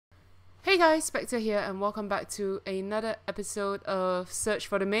Hey guys, Spectre here and welcome back to another episode of Search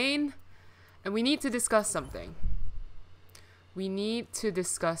for the Main. And we need to discuss something.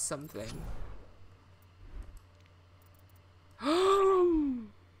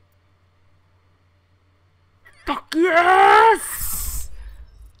 Fuck yes!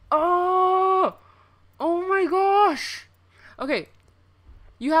 Oh my gosh! Okay,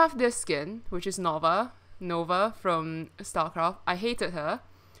 you have this skin, which is Nova from StarCraft. I hated her.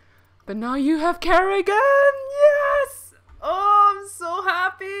 But now you have Kerrigan! Yes! Oh, I'm so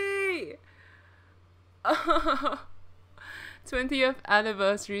happy! 20th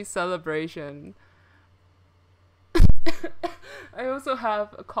anniversary celebration. I also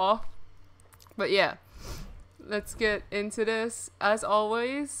have a cough. But yeah, let's get into this. As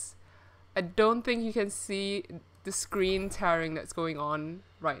always, I don't think you can see the screen tearing that's going on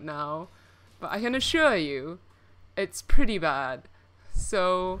right now. But I can assure you, it's pretty bad.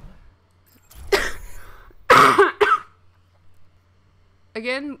 So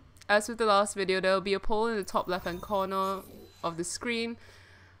again, as with the last video, there will be a poll in the top left hand corner of the screen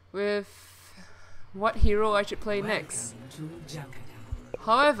with what hero I should play next.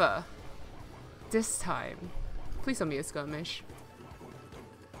 However, this time, please don't be a skirmish.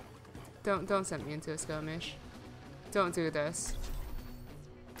 Don't send me into a skirmish. Don't do this.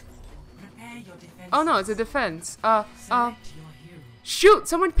 Oh no, it's a defense. Shoot!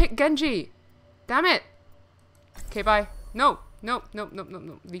 Someone picked Genji! Damn it! Okay, bye. No.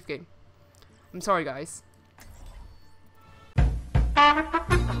 Leave game. I'm sorry, guys.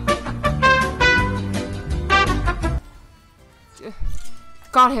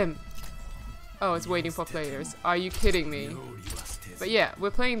 Got him! Oh, it's waiting for players. Are you kidding me? But yeah,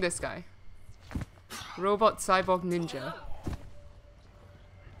 we're playing this guy. Robot Cyborg Ninja.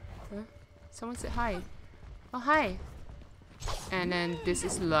 Someone said hi. Oh, hi! And then this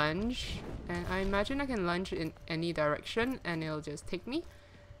is lunge. And I imagine I can lunge in any direction and it'll just take me.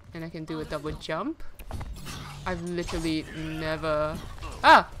 And I can do a double jump. I've literally never...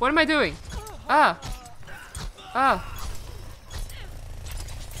 Ah! What am I doing? Ah!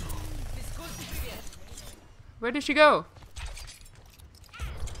 Where did she go?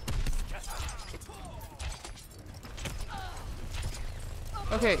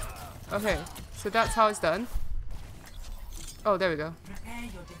 Okay. So that's how it's done. Oh, there we go.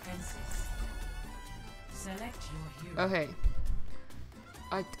 Okay.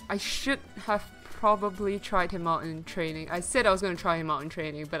 I should have probably tried him out in training. I said I was going to try him out in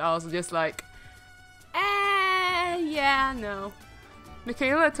training, but I was just like, yeah, no.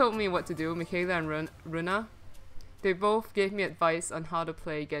 Michaela told me what to do. Michaela and Runa. They both gave me advice on how to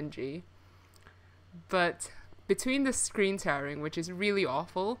play Genji. But between the screen tearing, which is really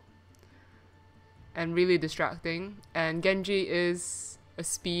awful and really distracting, and Genji is a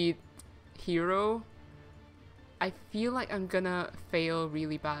speed hero, I feel like I'm gonna fail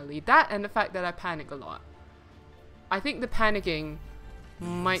really badly. That and the fact that I panic a lot. I think the panicking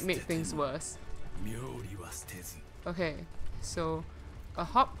might make things worse. Okay, so a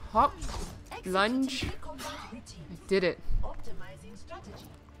hop, lunge. I did it.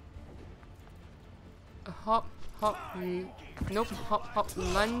 A hop, nope, hop,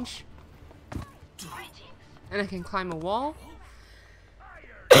 lunge. And I can climb a wall.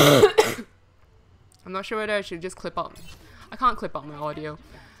 I'm not sure whether I should just clip up. I can't clip up my audio.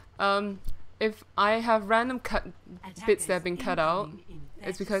 If I have random bits that have been cut out,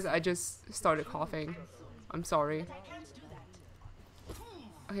 it's because I just started coughing. I'm sorry.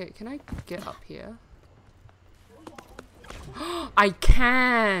 Okay, can I get up here? I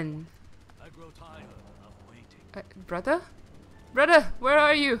can! Brother? Brother, where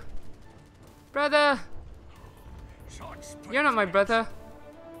are you? Brother! You're not my brother.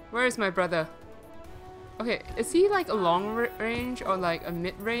 Where is my brother? Okay, is he like a long range or like a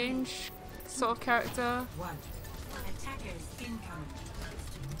mid-range sort of character?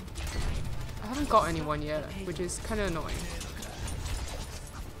 I haven't got anyone yet, which is kind of annoying.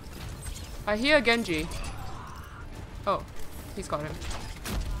 I hear Genji. Oh, he's got him.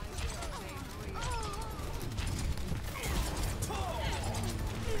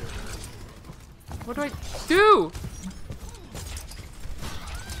 What do I do?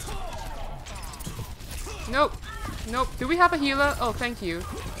 Nope. Do we have a healer? Oh, thank you.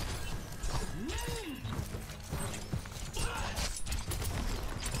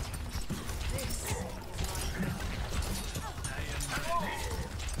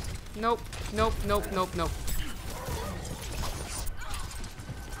 Nope.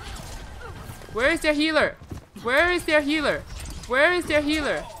 Where is their healer?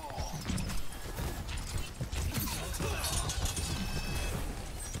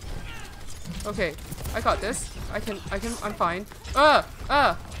 Okay, I got this. I'm fine.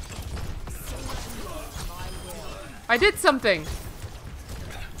 I did something!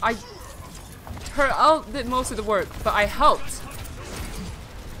 Her ult did most of the work, but I helped.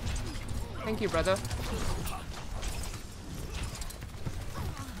 Thank you, brother.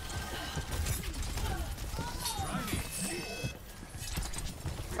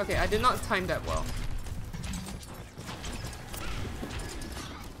 Okay, I did not time that well.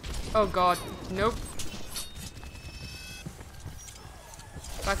 Oh god, nope.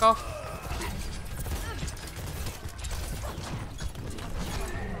 Back off.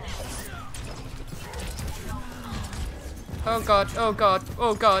 Oh god, oh god,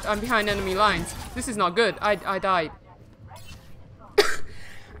 oh god, I'm behind enemy lines. This is not good. I died.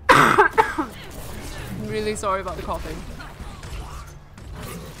 I'm really sorry about the coughing.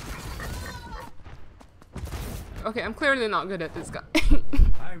 Okay, I'm clearly not good at this guy.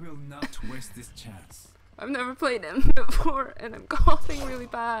 I will not waste this chance. I've never played him before and I'm coughing really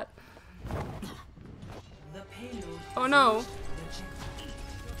bad. Oh no.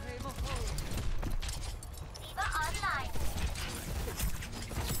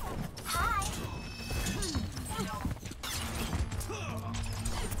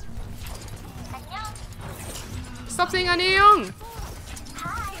 Stop saying 안녕!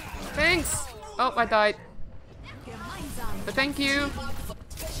 Thanks! Oh, I died. But thank you!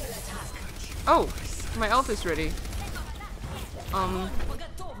 Oh! My ult is ready.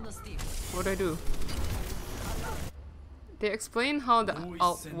 What do I do? They explain how the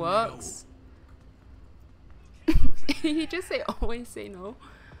ult works. He just say always say no.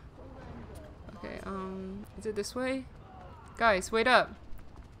 Okay, is it this way? Guys, wait up!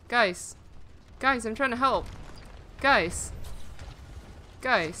 Guys! Guys, I'm trying to help! Guys!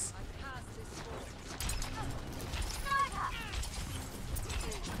 Guys!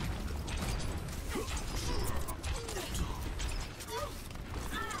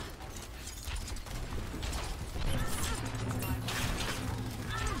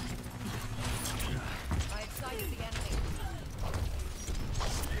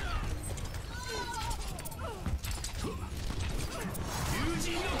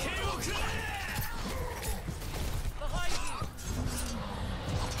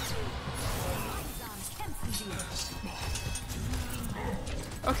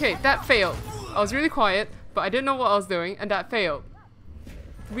 Okay, that failed. I was really quiet, but I didn't know what I was doing, and that failed.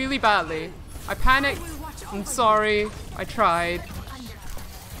 Really badly. I panicked. I'm sorry. I tried.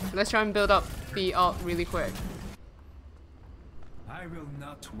 Let's try and build up the ult really quick. I will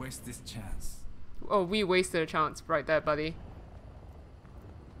not waste this chance. Oh, we wasted a chance right there, buddy.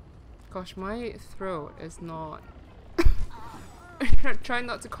 Gosh, my throat is not... Try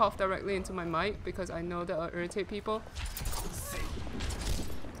not to cough directly into my mic because I know that will irritate people.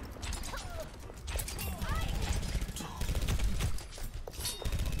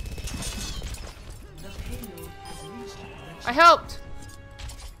 I helped!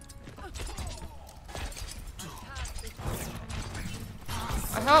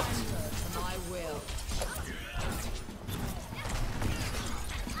 I helped! I will.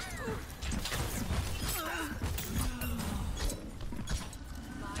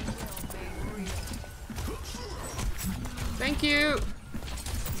 Thank you!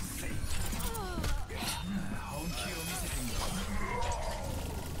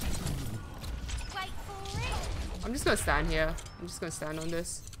 I'm just gonna stand here. I'm just gonna stand on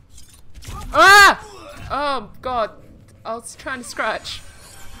this. Ah! Oh god. I was trying to scratch.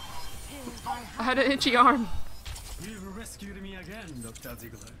 I had an itchy arm. You've rescued me again, Dr.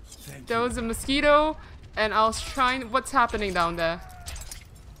 Ziegler. Thank There you. was a mosquito and I was trying... What's happening down there?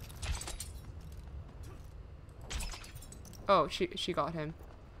 Oh, she got him.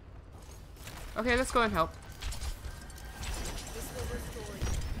 Okay, let's go and help.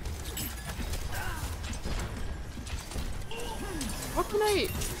 What can I...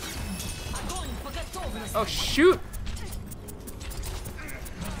 Oh, shoot!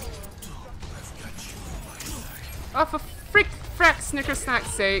 Oh, for frack Snicker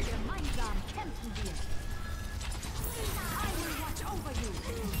Snack's sake.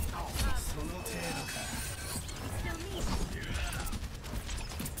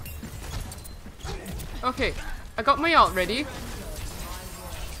 Okay, I got my ult ready.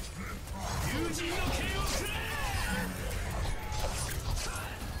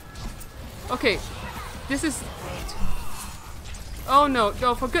 Okay, this is... Oh no,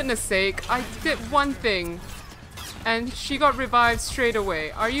 no, for goodness sake, I did one thing and she got revived straight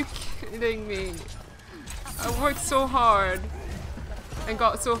away. Are you kidding me? I worked so hard and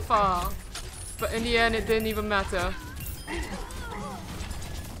got so far, but in the end it didn't even matter.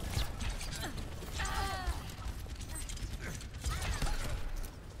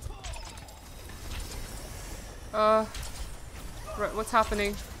 Right, what's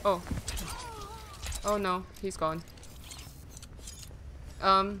happening? Oh. Oh no, he's gone.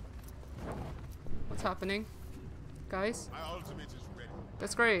 What's happening? Guys? My ultimate is ready.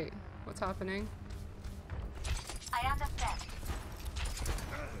 That's great. What's happening? I understand.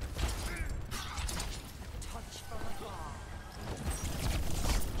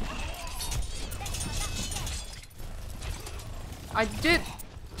 I did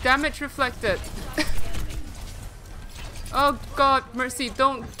damage reflected. Oh god, mercy,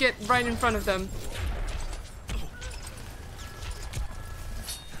 don't get right in front of them.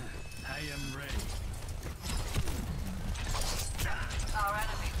 I am ready.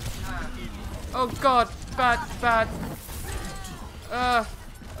 Oh god, bad.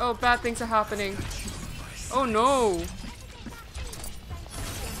 Oh, bad things are happening. Oh no.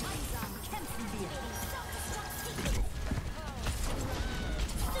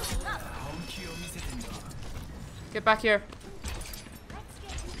 Get back here.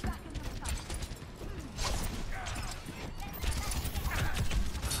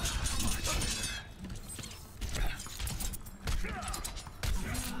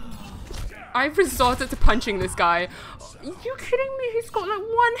 I've resorted to punching this guy. You kidding me? He's got like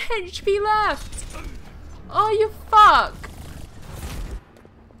 1 HP left. Oh, you fuck.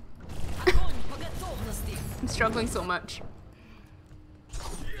 I'm struggling so much.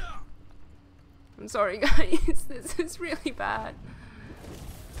 I'm sorry, guys. This is really bad.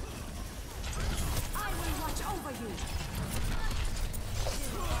 I will watch over you.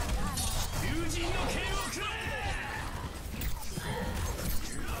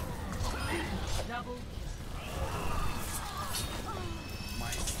 Double.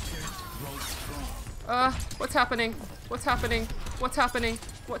 My spirit grows strong. What's happening? What's happening? What's happening?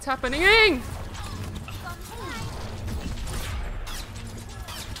 What's happening?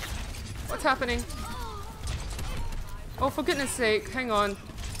 What's happening? Oh, for goodness sake, hang on.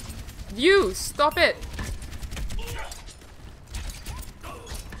 You, stop it!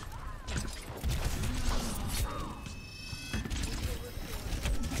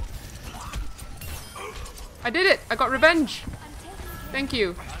 I did it! I got revenge! Thank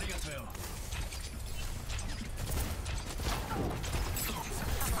you.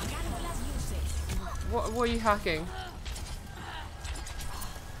 What were you hacking?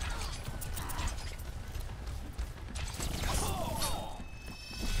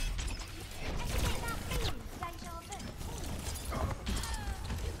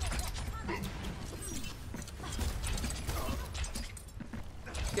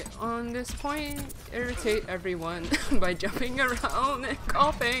 Get on this point, irritate everyone by jumping around and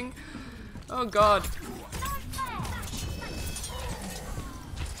coughing. Oh god.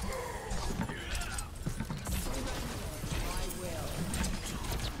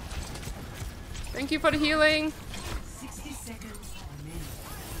 Thank you for the healing. 60 seconds remaining.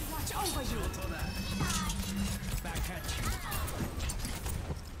 Watch over you. Back at you.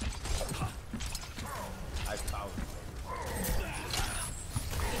 I found it.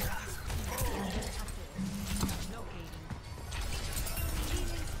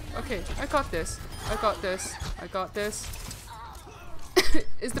 Okay, I got this. I got this. I got this.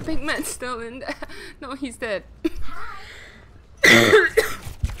 Is the pink man still in there? No, he's dead.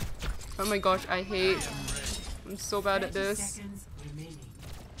 Oh my gosh, I hate. I'm so bad at this. Seconds remaining.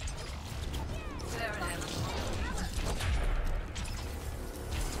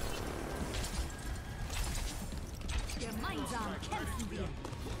 Gemeinsam kämpfen wir.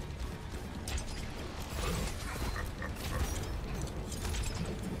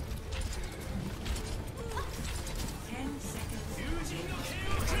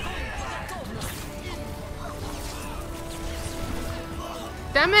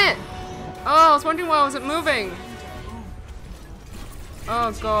 Damn it! Oh, I was wondering why I wasn't moving.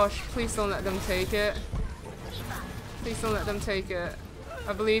 Oh gosh, please don't let them take it. Please don't let them take it.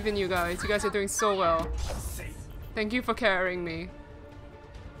 I believe in you guys. You guys are doing so well. Thank you for carrying me.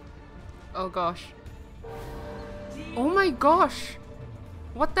 Oh gosh. Oh my gosh!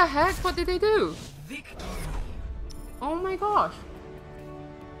 What the heck? What did they do? Oh my gosh.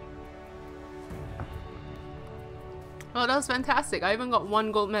 Oh, that was fantastic. I even got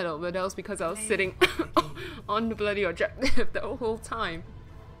 1 gold medal, but that was because I was sitting on the bloody objective the whole time.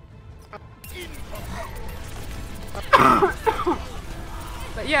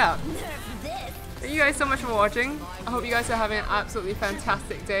 But yeah, thank you guys so much for watching. I hope you guys are having an absolutely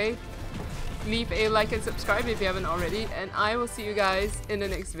fantastic day. Leave a like and subscribe if you haven't already, and I will see you guys in the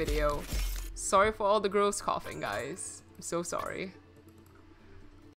next video. Sorry for all the gross coughing, guys. I'm so sorry.